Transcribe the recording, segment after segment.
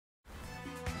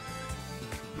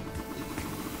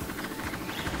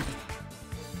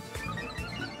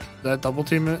That double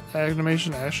team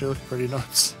animation actually looks pretty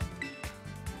nuts.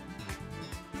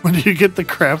 When you get the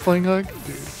grappling hook,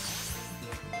 dude.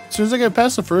 As soon as I get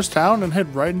past the first town and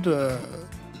head right into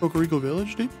Cocorico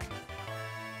Village, dude.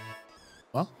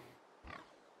 Well.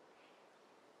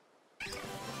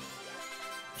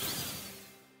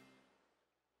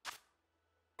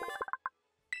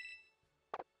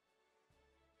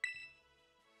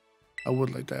 I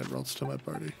would like to add Ralts to my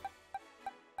party.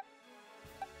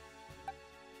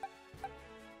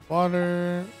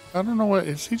 Water. I don't know what.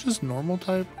 Is he just normal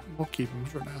type? We'll keep him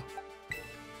for now.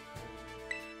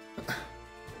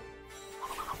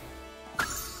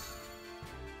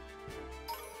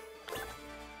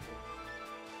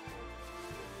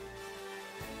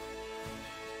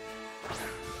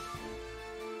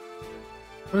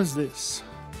 What is this?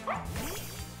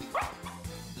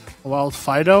 A wild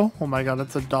Fido? Oh my god,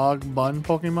 that's a dog bun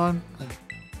Pokemon.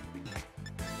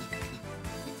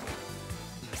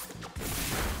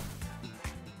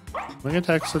 Wing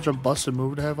Attack's such a busted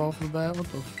move to have off the bat. What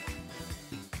the?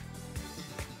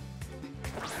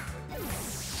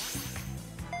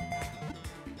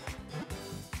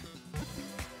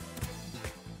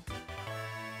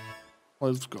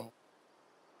 Let's go.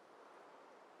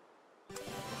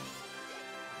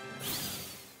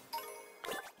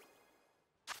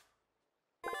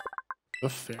 The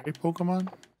fairy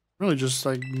Pokemon? Really just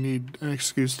like need an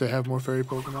excuse to have more fairy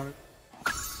Pokemon.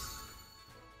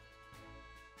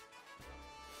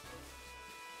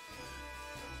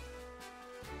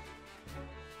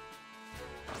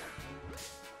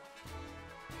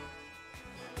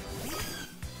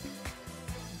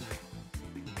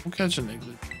 We'll catch an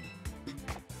Igloo.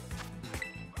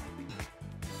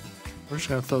 We're just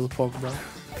gonna throw the Pokeball.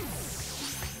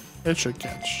 It should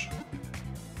catch.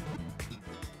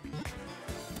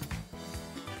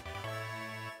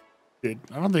 Dude,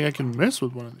 I don't think I can miss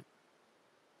with one of these.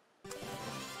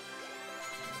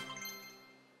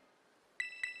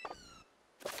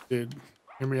 Dude,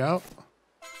 hear me out.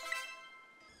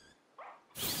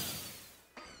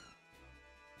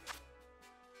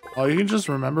 Oh, you can just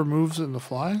remember moves in the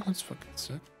fly? That's fucking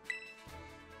sick.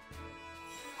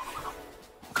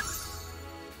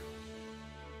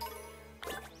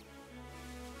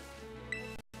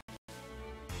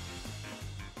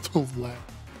 So loud.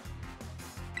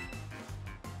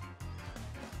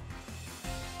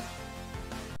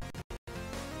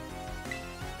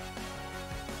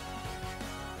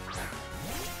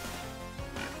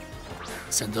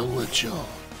 Send a Licho.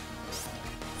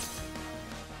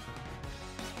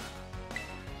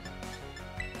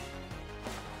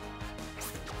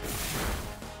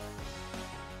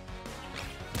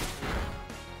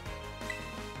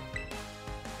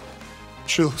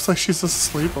 She looks like she's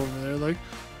asleep over there, like,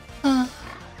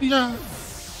 yeah.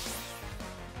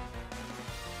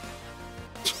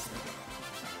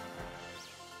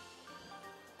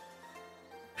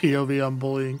 POV on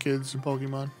bullying kids in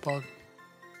Pokemon. Pog.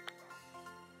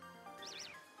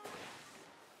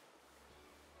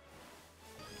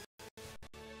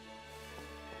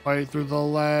 Fight through the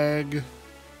lag.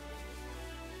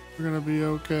 We're gonna be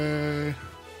okay.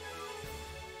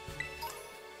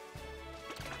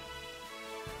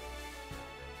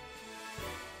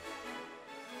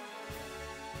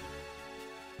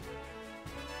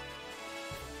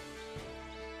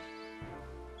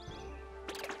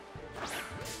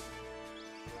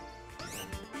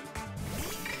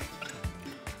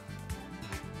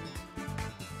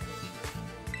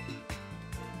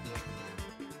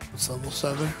 It's level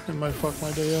 7. It might fuck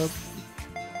my day up.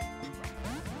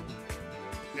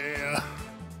 Yeah.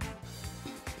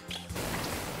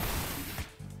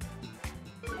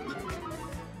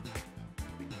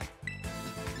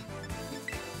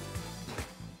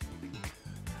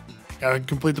 Gotta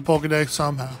complete the Pokedex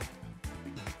somehow.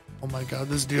 Oh my god,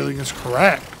 this dealing is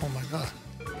correct. Oh my god.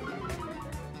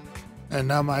 And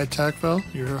now my attack fell.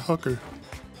 You're a hooker.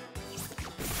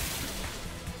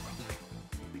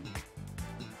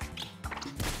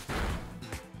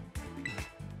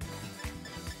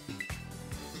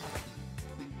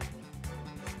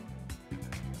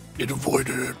 It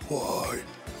avoided it. Why?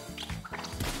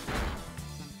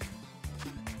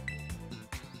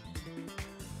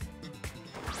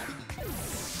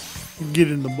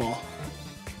 Get in the ball.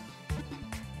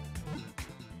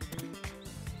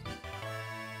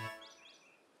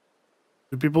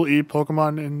 Do people eat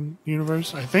Pokemon in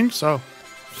universe? I think so.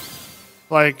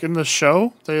 Like in the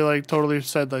show, they like totally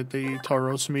said like they eat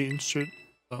Tauros meat and shit.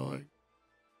 So like,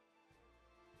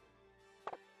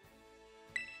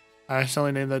 I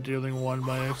accidentally named that deerling 1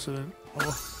 by accident.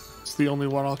 Oh, it's the only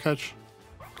one I'll catch.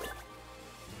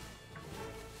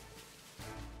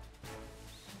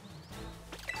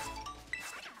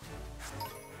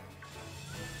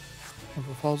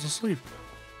 falls asleep.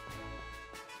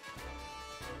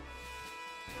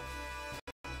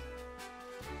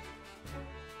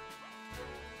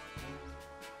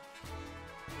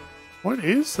 What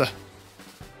is that?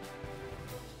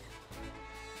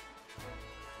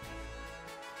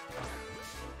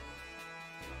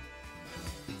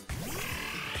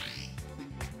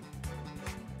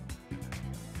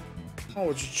 Oh,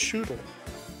 it's a choodle.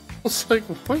 I was like,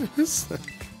 what is that?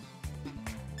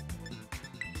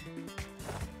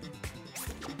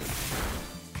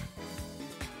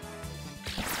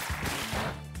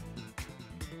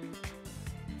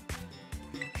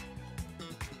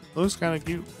 Looks kind of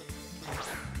cute.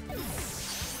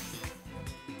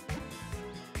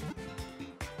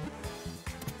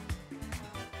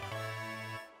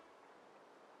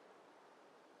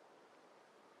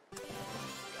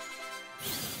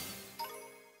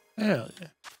 Hell yeah.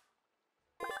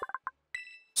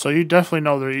 So you definitely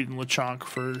know they're eating Lechonk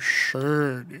for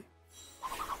sure, dude.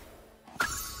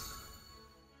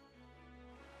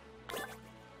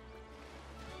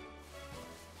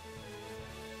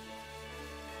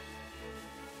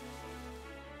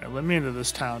 Yeah, let me into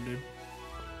this town, dude.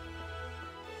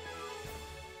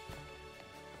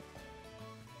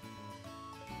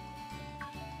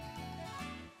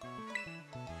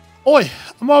 Oi,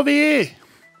 I'm over here.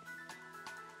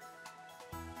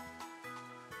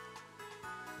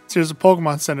 Here's a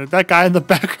Pokemon Center. That guy in the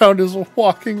background is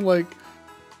walking like...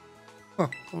 Oh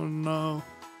no.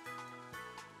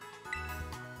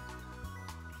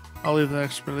 I'll leave the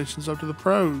explanations up to the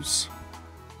pros.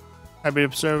 Happy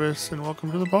of service and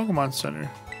welcome to the Pokemon Center.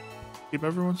 Keep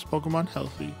everyone's Pokemon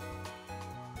healthy.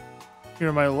 Here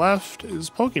on my left is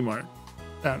Pokemart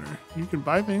counter. You can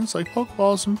buy things like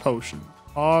Pokeballs and potions.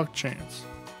 Aw, chance.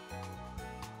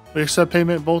 We accept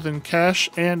payment both in cash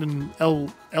and in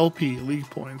LP League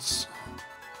points.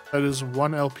 That is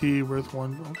 1 LP worth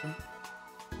 1. Okay.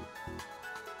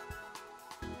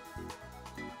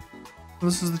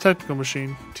 This is the technical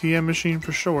machine. TM machine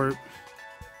for short.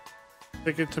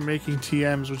 Ticket to making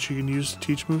TMs, which you can use to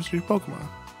teach moves to your Pokemon.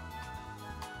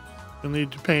 You'll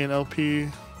need to pay an LP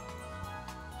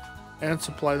and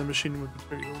supply the machine with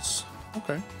materials.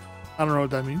 Okay. I don't know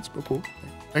what that means, but cool.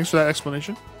 Thanks for that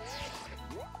explanation.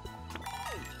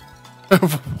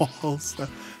 Walls.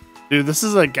 Dude, this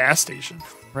is a gas station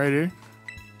right here.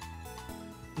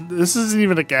 This isn't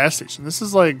even a gas station. This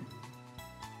is like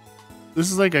a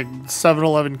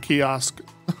 7-Eleven kiosk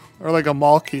or like a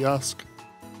mall kiosk.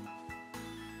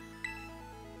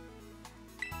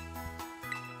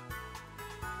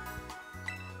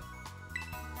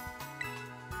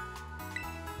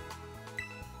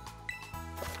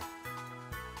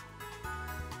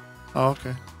 Oh,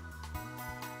 okay.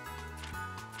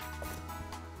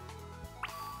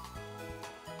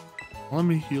 Let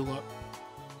me heal up.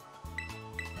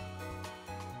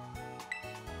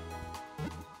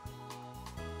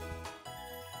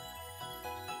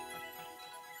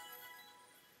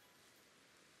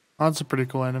 Oh, that's a pretty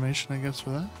cool animation, I guess, for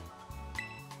that.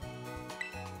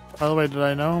 By the way, did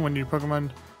I know when your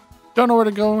Pokemon don't know where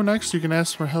to go next, you can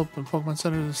ask for help in Pokemon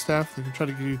Center to staff. They can try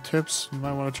to give you tips you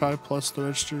might want to try, plus the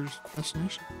register's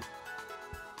destination.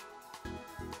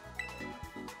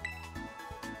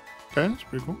 Okay, that's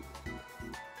pretty cool.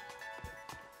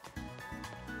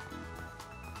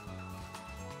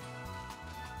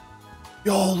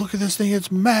 Yo, look at this thing.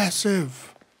 It's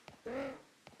massive.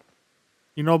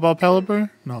 You know about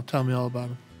Pelipper? No, tell me all about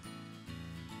him.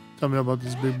 Tell me about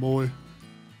this big boy.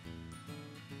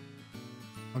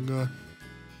 Oh my god.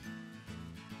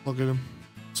 Look at him.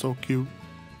 So cute.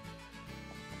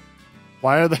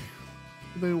 Why are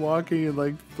they walking at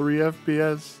like 3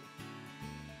 FPS?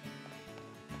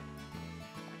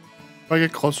 If I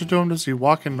get closer to him, does he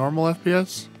walk in normal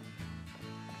FPS?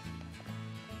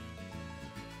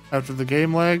 After the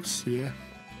game lags? Yeah.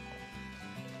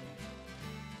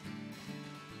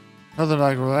 Nothing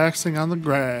like relaxing on the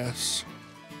grass.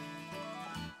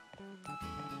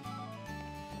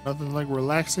 Nothing like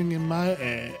relaxing in my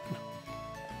ad.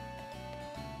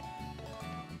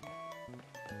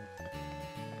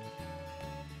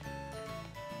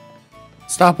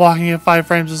 Stop walking at 5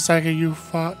 frames a second, you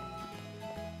fuck.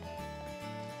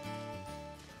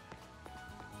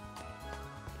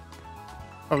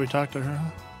 Probably talk to her,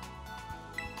 huh?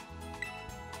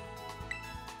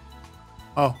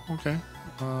 Oh, okay.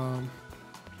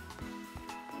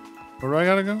 Where do I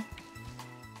gotta go?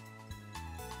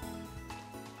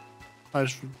 I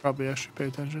should probably actually pay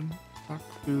attention. Talk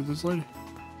to this lady.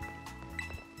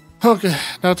 Okay,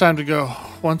 now time to go.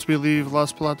 Once we leave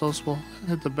Los Platos, we'll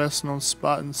hit the best known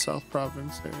spot in the South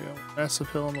Province area. Massive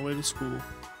hill on the way to school.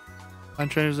 Find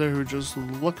trainers there who are just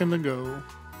looking to go.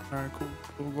 Alright, cool.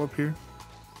 We'll go up here.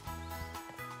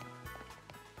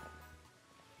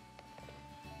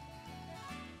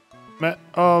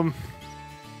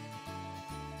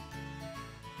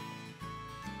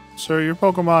 Sir, your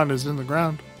Pokemon is in the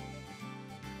ground.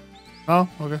 Oh,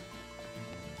 okay.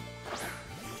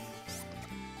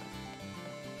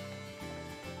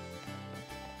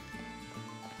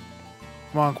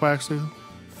 Come on, Quaxley.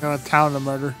 Got a town to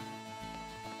murder.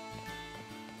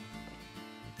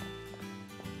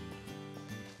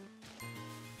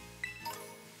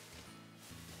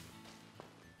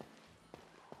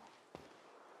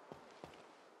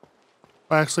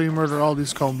 Quaxley, you murder all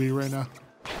these Combi right now.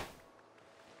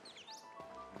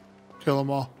 Kill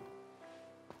them all.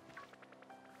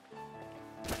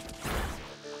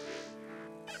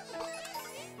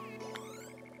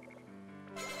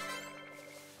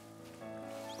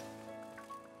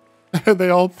 They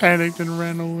all panicked and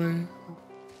ran away.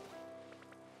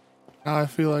 Now I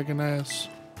feel like an ass.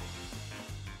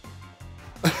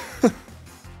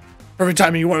 Every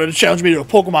time you wanted to challenge me to a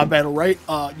Pokemon battle, right?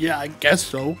 Yeah, I guess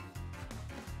so.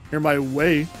 You're my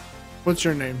way. What's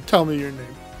your name? Tell me your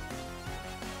name.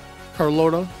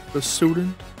 Carlota, the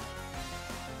student.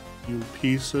 You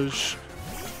piece of sh...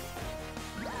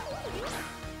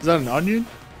 Is that an onion?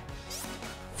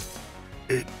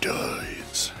 It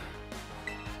does.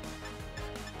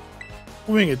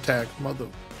 Wing attack, mother.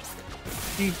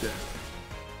 Eat that.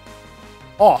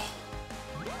 Oh.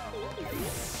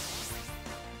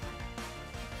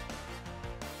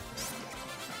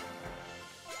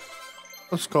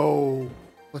 Let's go.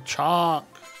 LeChalk.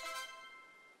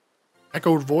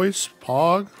 Echoed voice,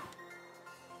 Pog.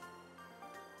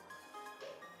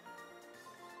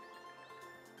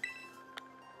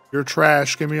 You're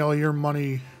trash. Give me all your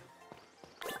money.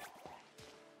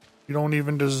 You don't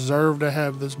even deserve to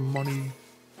have this money.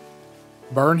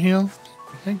 Burn heal?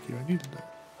 Thank you. I needed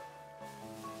that.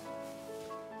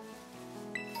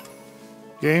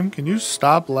 Game, can you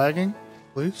stop lagging,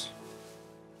 please?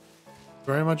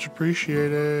 Very much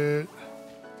appreciate it.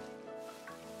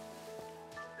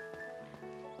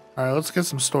 Alright, let's get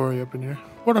some story up in here.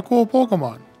 What a cool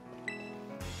Pokemon.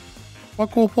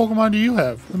 What cool Pokemon do you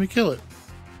have? Let me kill it.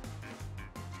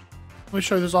 Let me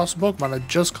show you this awesome Pokemon I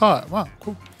just caught. Wow,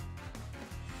 cool.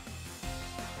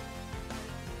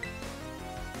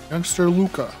 Youngster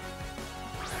Luca.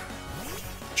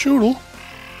 Choodle?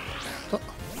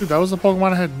 Dude, that was the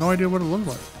Pokemon I had no idea what it looked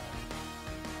like.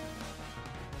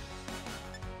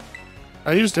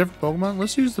 I used different Pokemon.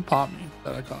 Let's use the Pommy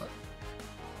that I caught.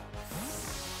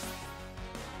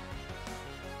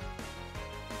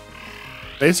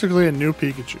 Basically a new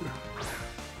Pikachu.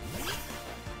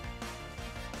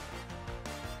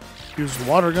 Use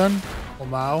Water Gun.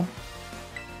 Wow.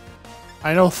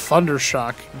 I know Thunder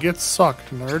Shock. Get sucked,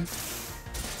 nerd.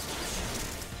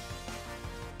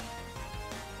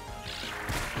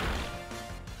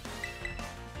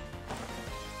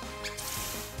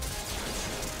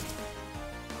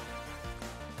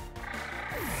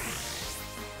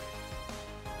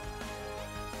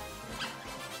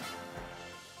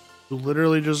 You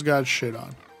literally just got shit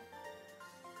on.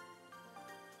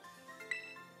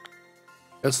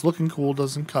 Guess looking cool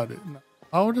doesn't cut it.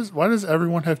 Why does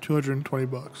everyone have 220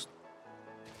 bucks?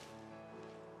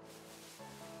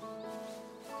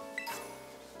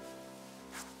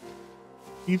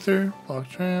 Ether,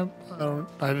 Pogchamp.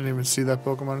 I didn't even see that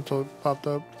Pokemon until it popped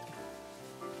up.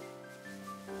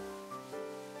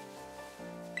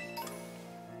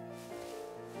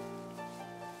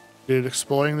 Dude,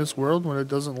 exploring this world when it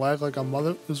doesn't lag like a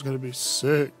mother is gonna be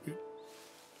sick.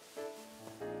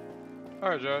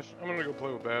 Alright, Josh. I'm gonna go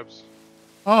play with Babs.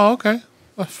 Oh, okay.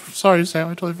 Sorry, Sam.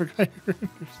 I totally forgot your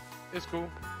It's cool.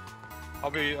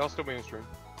 I'll still be in stream.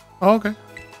 Oh, okay.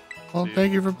 Well,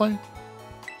 thank you for playing.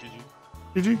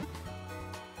 GG. GG.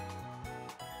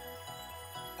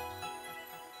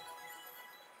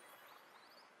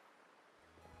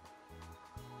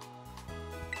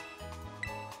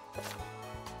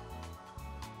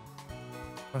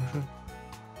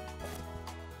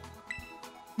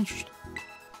 Interesting.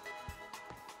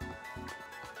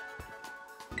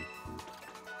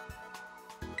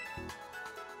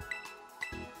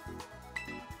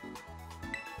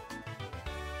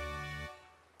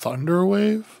 Thunder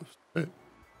Wave? Shit.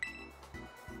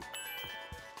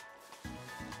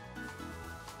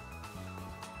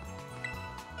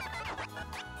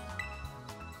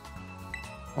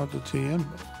 Want the TM?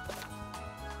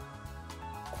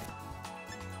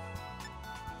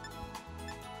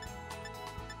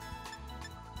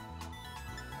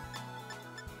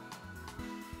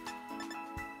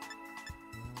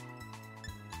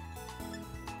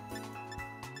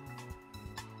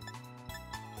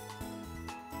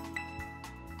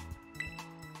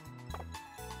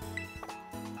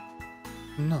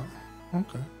 No.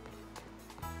 Okay.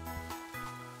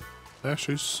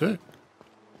 Actually sick.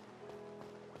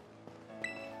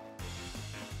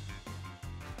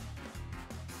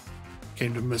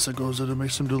 Came to Mysticosa to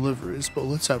make some deliveries, but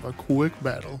let's have a quick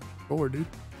battle. Forward, dude.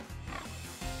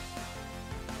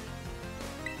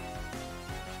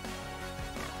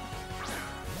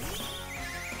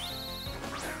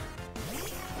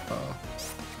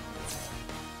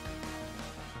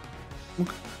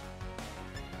 Okay.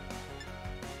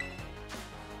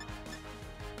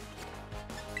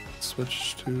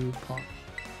 Switch to Pop.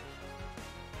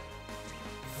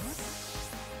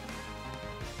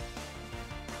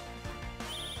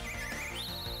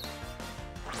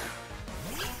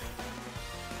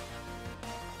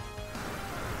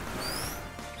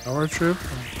 Power trip.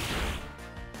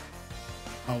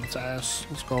 Oh, it's ass.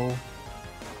 Let's go.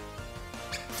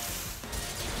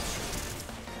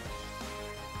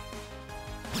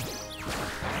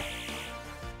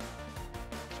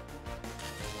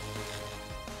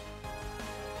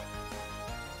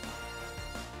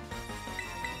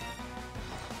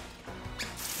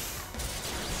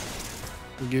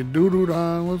 Get doo-doo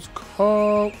on. Let's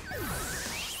go.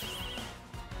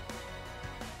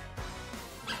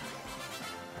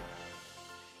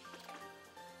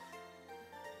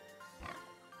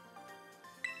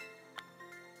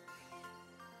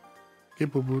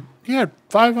 Get boo-boo. Yeah,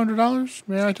 $500?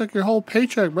 Man, I took your whole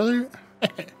paycheck, brother.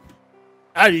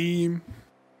 Adim.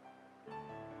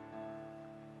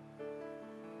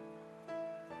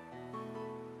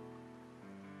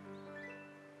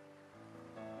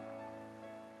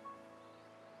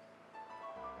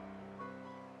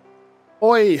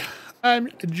 Oi, I'm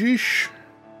ImJuushh.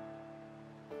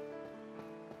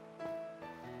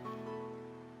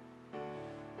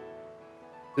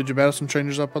 Did you battle some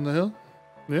strangers up on the hill?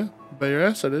 Yeah, bet your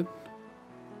ass I did.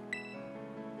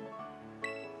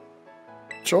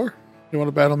 Sure. You want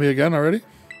to battle me again already?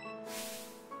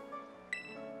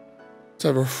 Let's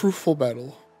have a fruitful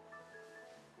battle.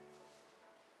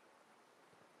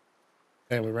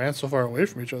 Man, we ran so far away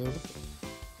from each other.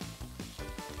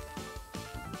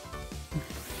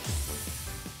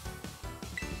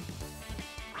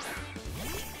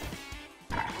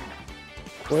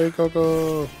 Play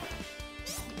Coco.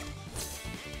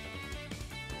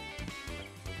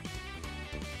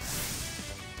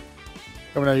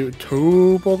 Coming at you with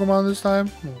 2 Pokemon this time?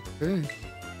 Okay.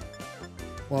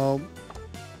 Well,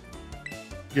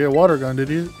 get a water gun,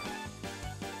 idiot.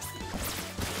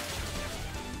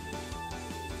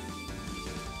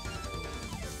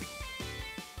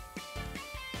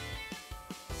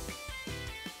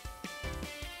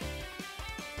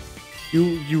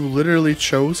 You literally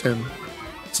chose him.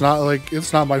 It's not like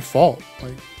it's not my fault.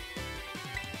 Like,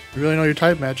 you really know your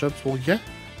type matchups? Well, yeah.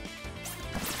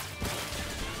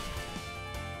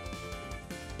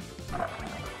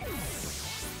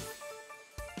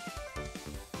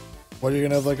 What, are you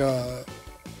gonna have like a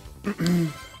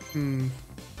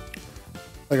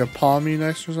like a Palmy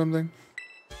next or something?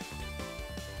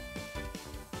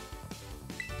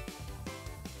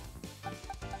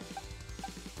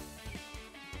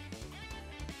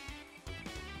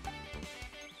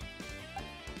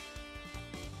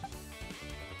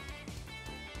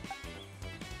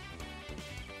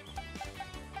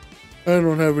 I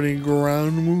don't have any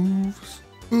ground moves.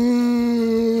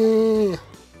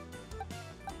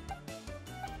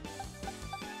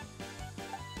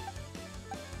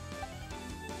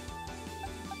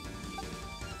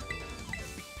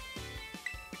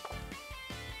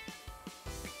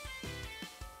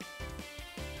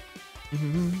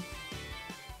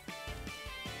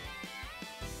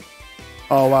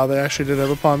 Oh wow, they actually did have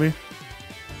a Palmy.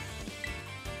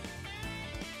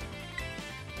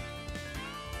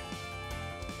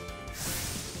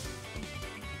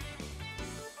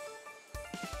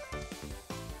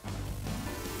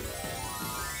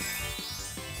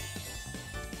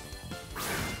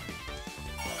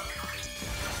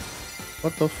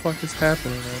 What the fuck is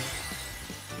happening, man?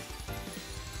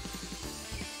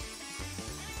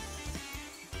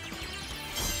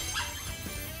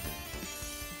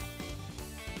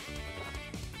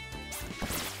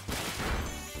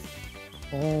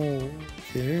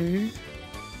 Okay.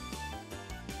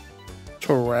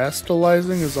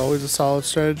 Terastallizing is always a solid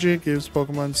strategy. It gives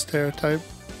Pokemon's Terra type.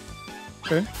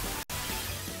 Okay.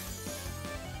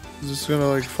 Is this gonna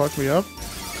like fuck me up?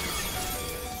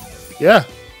 Yeah.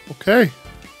 Okay.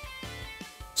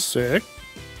 Sick.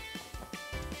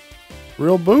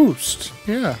 Real boost.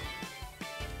 Yeah.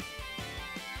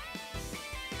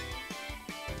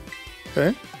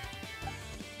 Okay.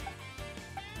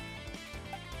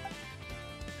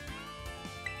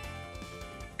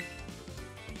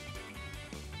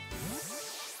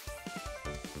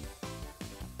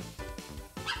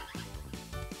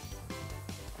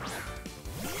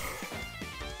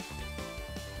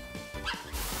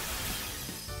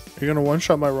 You're gonna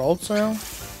one-shot my Ralts now?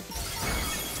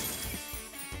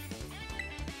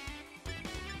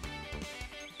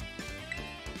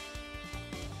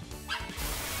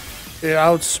 It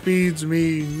outspeeds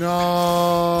me.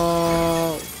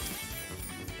 No.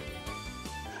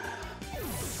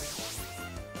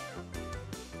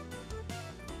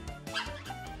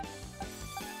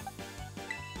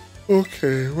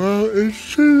 Okay, well, it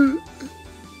shouldn't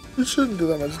do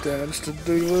that much damage to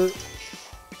do it.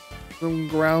 Some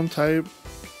ground type.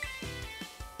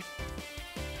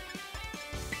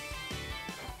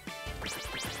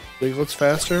 Diglett's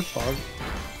faster. Pog.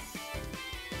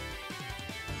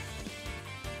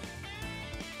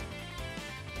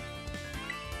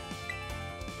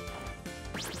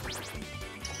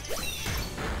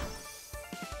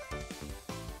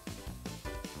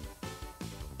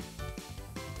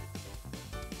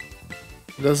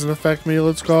 It doesn't affect me.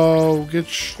 Let's go. Get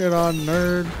shit on,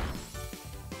 nerd.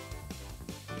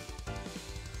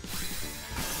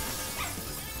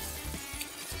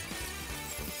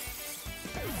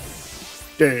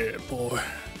 Dead boy.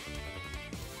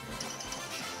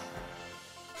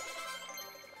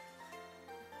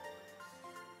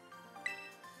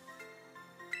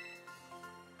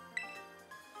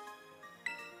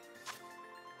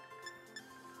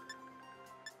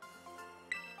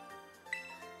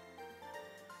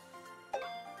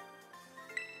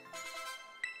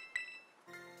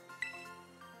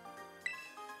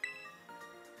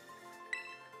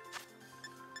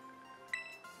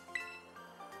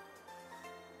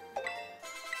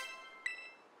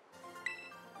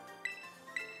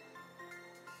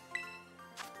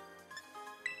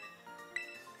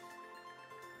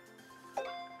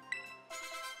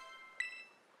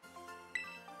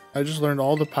 I just learned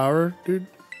all the power, dude.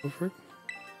 Go for it.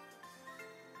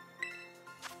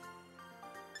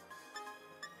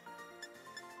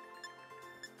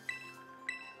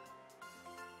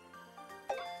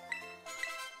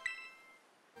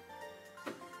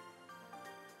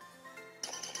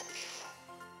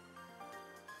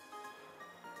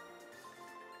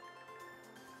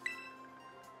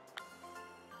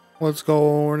 Let's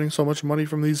go, earning so much money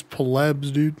from these plebs,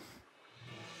 dude.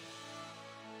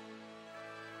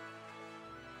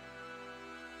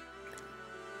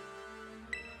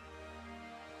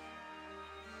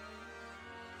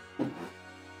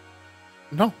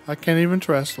 No, I can't even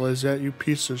terrestrialize yet, you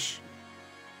piece of sh...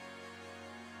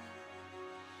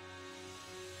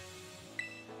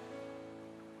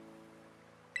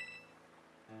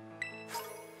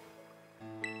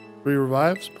 Three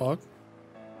revives, Pog.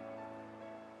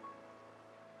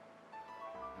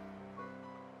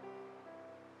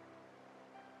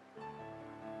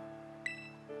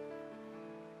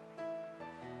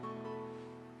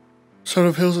 Sort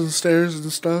of hills and stairs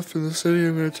and stuff in the city.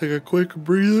 I'm gonna take a quick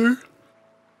breather.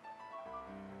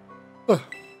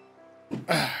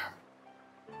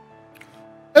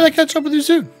 And I catch up with you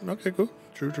soon. Okay, cool.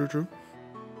 True.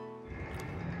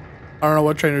 I don't know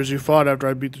what trainers you fought after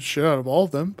I beat the shit out of all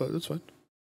of them, but that's fine.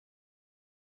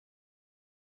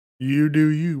 You do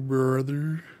you,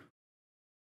 brother.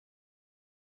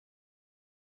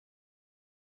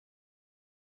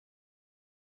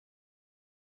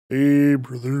 Hey,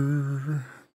 brother.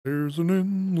 There's an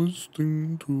endless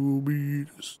thing to be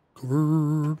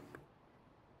discovered.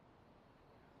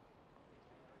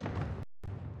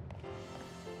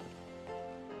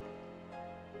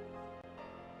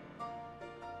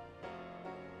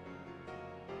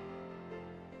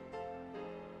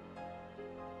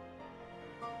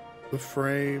 The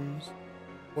frames.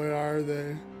 Where are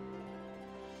they?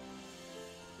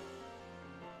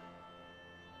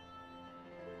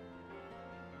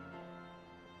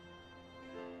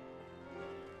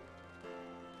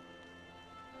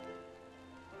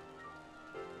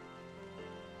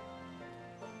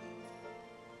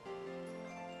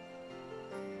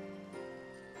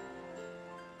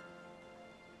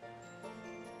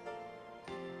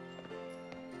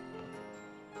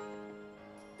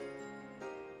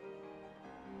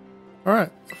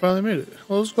 Alright, I finally made it.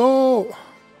 Let's go!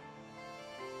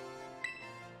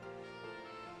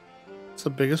 It's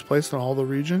the biggest place in all the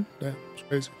region? Damn, it's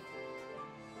crazy.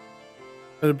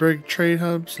 Had a big trade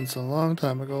hub since a long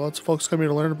time ago. Lots of folks come here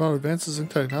to learn about advances in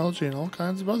technology and all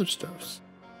kinds of other stuffs.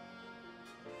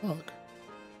 Fuck.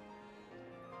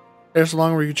 There's a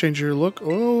long where you can change your look.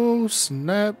 Oh,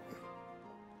 snap.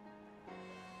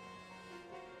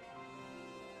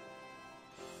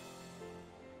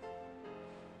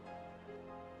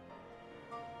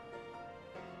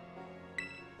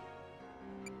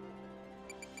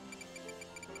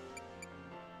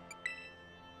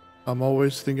 I'm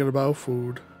always thinking about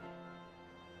food.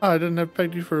 Oh, I didn't have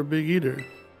pegged you for a big eater.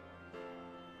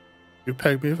 You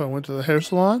peg me if I went to the hair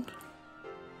salon?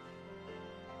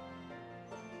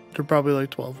 They're probably like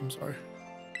 12, I'm sorry.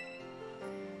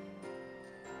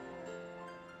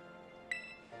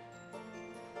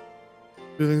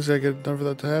 Two things I get done for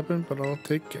that to happen, but I'll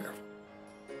take care of it.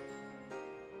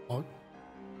 What?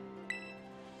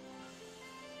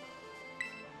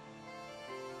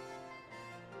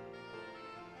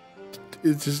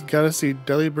 It's just gotta see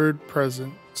Delibird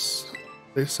presents.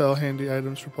 They sell handy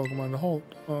items for Pokemon to hold.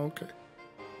 Oh, okay.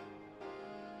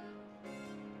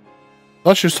 I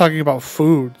thought she was talking about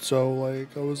food, so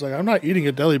like I was like, I'm not eating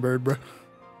a Delibird, bro.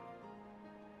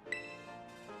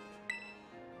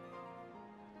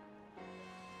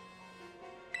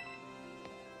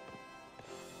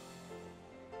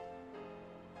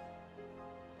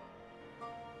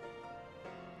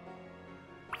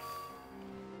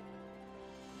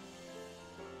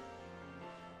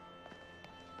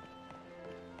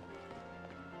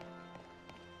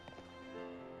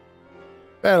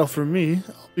 Battle for me,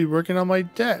 I'll be working on my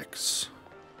decks.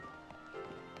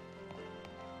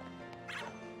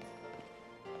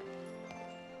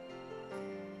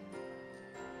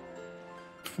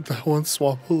 That one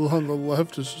Swapple on the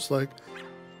left is just like,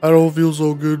 I don't feel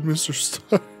so good, Mr.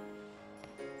 Star.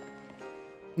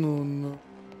 Oh no.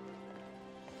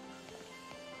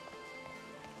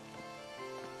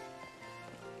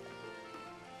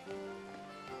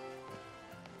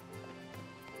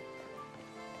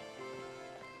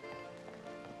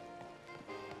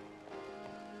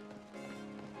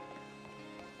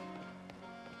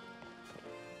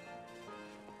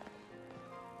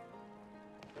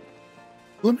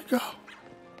 Let me go.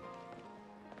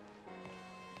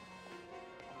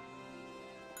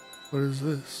 What is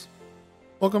this?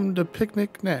 Welcome to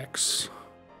Picnic Next.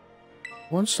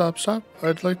 One stop shop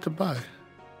I'd like to buy.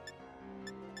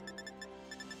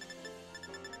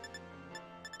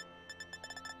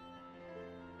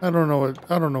 I don't know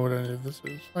what any of this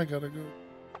is. I gotta go.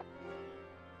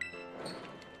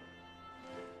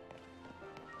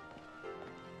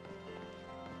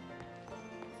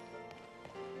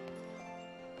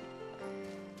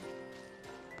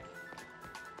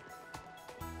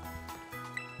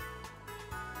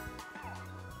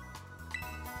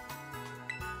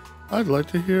 I'd like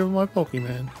to hear my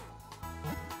Pokemon.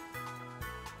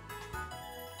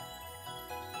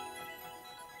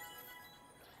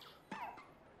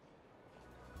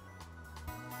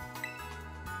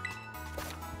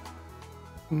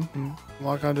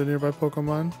 Lock onto nearby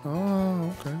Pokemon.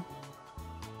 Oh, okay.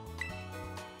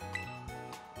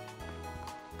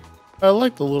 I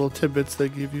like the little tidbits they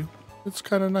give you. It's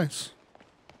kind of nice.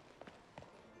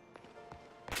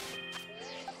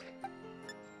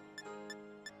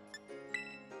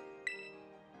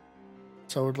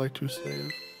 So I would like to save.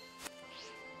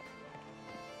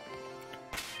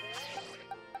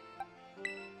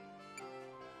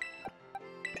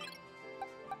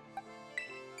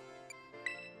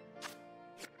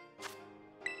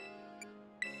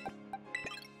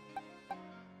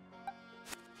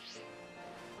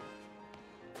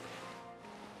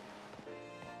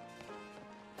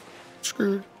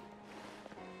 Screwed.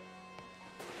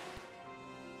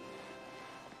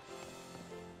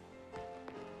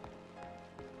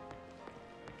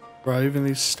 Bro, even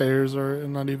these stairs are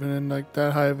not even in like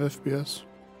that high of FPS.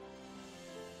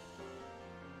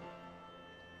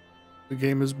 The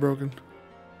game is broken.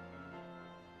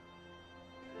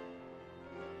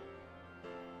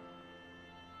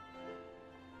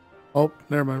 Oh,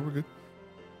 never mind, we're good.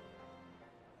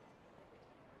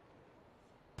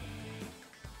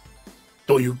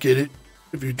 Don't you get it?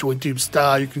 If you join Team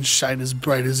Star, you can shine as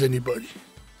bright as anybody.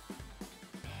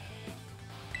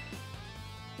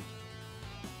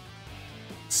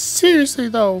 Seriously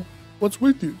though, what's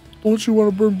with you? Don't you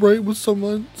want to burn bright with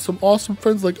some awesome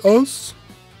friends like us?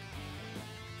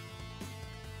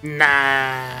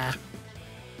 Nah.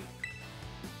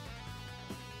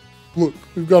 Look,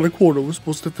 we've got a quota we're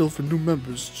supposed to fill for new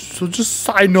members, so just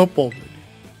sign up already.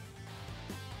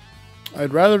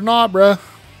 I'd rather not, bruh.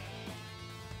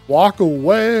 Walk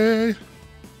away.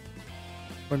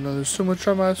 When there's too much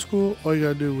drama at school, all you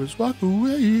gotta do is walk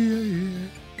away.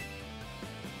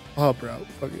 I'll help her out.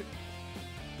 Fuck it.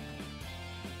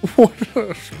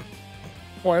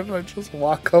 Why did I just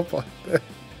walk up like that?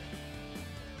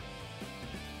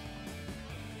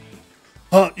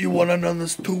 Huh, you want in on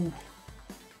this too?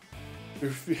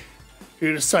 If you're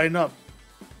here to sign up,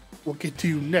 we'll get to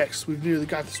you next. We've nearly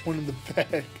got this one in the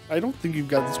bag. I don't think you've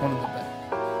got this one in the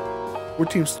bag. We're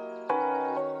Team